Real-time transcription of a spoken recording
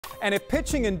And if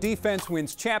pitching and defense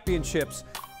wins championships,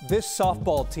 this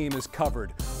softball team is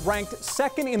covered. Ranked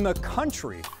second in the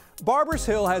country, Barbers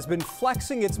Hill has been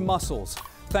flexing its muscles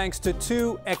thanks to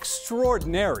two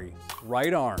extraordinary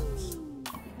right arms.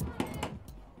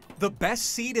 The best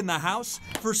seat in the house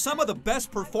for some of the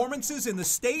best performances in the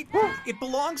state, it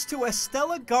belongs to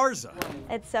Estella Garza.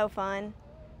 It's so fun.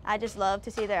 I just love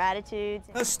to see their attitudes.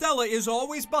 Estella is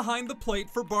always behind the plate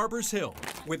for Barbers Hill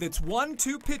with its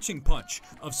 1-2 pitching punch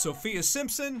of Sophia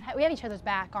Simpson. We have each other's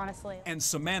back, honestly. And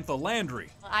Samantha Landry.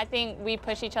 I think we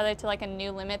push each other to like a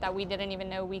new limit that we didn't even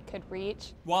know we could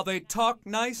reach. While they talk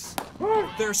nice,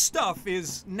 their stuff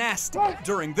is nasty.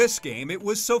 During this game, it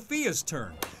was Sophia's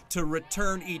turn to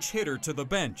return each hitter to the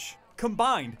bench.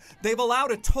 Combined, they've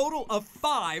allowed a total of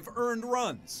 5 earned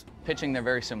runs. Pitching, they're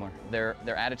very similar. Their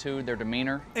attitude, their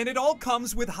demeanor. And it all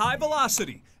comes with high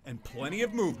velocity and plenty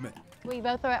of movement. We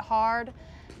both throw it hard,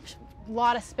 a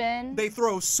lot of spin. They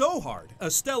throw so hard,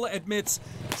 Estella admits,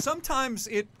 sometimes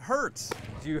it hurts.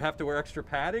 Do you have to wear extra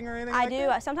padding or anything I like do.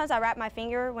 that? Sometimes I wrap my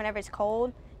finger whenever it's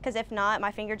cold, because if not,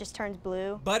 my finger just turns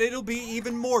blue. But it'll be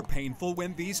even more painful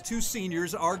when these two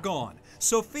seniors are gone.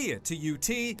 Sophia to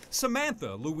UT,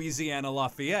 Samantha, Louisiana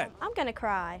Lafayette. I'm gonna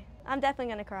cry. I'm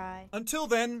definitely gonna cry. Until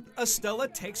then, Estella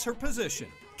takes her position,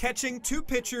 catching two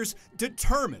pitchers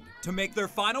determined to make their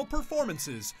final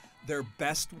performances their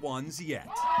best ones yet.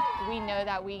 We know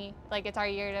that it's our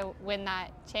year to win that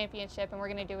championship, and we're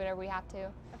gonna do whatever we have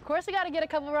to. Of course, we got to get a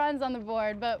couple runs on the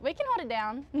board, but we can hold it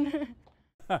down.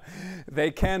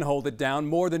 They can hold it down.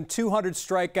 More than 200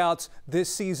 strikeouts this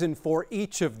season for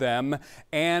each of them.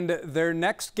 And their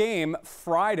next game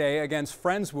Friday against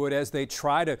Friendswood as they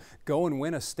try to go and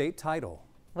win a state title.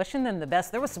 Wishing them the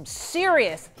best. There was some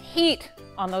serious heat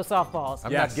on those softballs.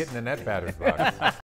 I'm not getting in that batter's box.